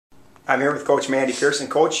I'm here with Coach Mandy Pearson.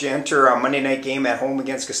 Coach, you enter a Monday night game at home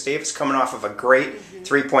against Gustavus, coming off of a great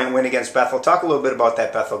three-point win against Bethel. Talk a little bit about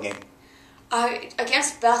that Bethel game.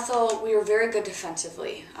 Against Bethel, we were very good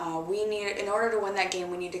defensively. In order to win that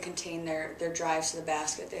game, we need to contain their drives to the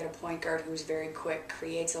basket. They had a point guard who's very quick,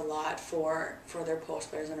 creates a lot for their post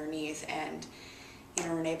players underneath, and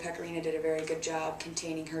Renee Pecorino did a very good job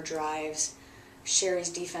containing her drives. Sherry's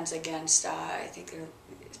defense against, I think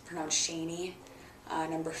it's pronounced Shaney,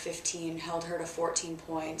 number 15, held her to 14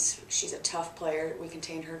 points. She's a tough player. We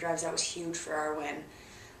contained her drives. That was huge for our win.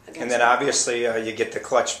 And then obviously you get the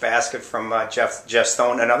clutch basket from Jeff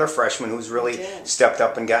Stone, another freshman who's really stepped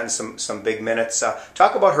up and gotten some big minutes.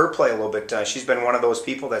 Talk about her play a little bit. She's been one of those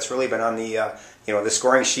people that's really been on the the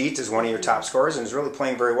scoring sheet as one of your top scorers and is really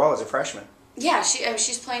playing very well as a freshman. Yeah,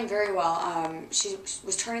 she's playing very well. She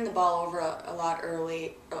was turning the ball over a lot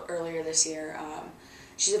earlier this year.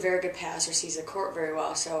 She's a very good passer, sees the court very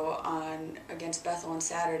well. So against Bethel on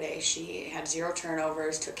Saturday, she had 0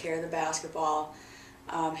 turnovers, took care of the basketball.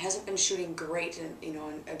 Hasn't been shooting great,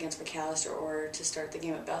 against McAllister or to start the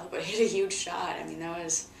game at Bethel, but hit a huge shot. I mean, that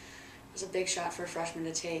was a big shot for a freshman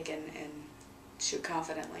to take and shoot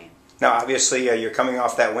confidently. Now, obviously, you're coming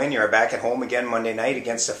off that win. You're back at home again Monday night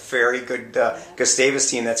against a very good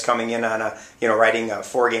Gustavus team that's coming in on riding a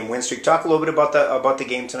 4-game win streak. Talk a little bit about the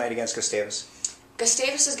game tonight against Gustavus.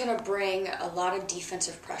 Gustavus is going to bring a lot of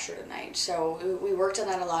defensive pressure tonight, so we worked on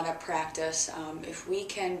that a lot at practice. If we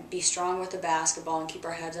can be strong with the basketball and keep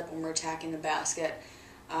our heads up when we're attacking the basket,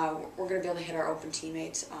 we're going to be able to hit our open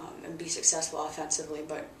teammates and be successful offensively.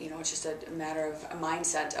 But it's just a matter of a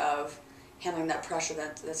mindset of handling that pressure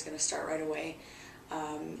that's going to start right away.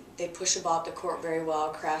 They push the ball up the court very well,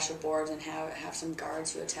 crash the boards, and have some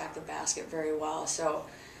guards who attack the basket very well. So,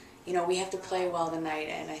 we have to play well tonight,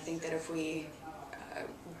 and I think that if we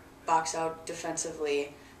box out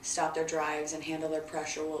defensively, stop their drives, and handle their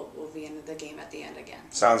pressure, we'll be into the game at the end again.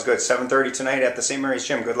 Sounds good. 7:30 tonight at the St. Mary's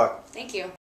Gym. Good luck. Thank you.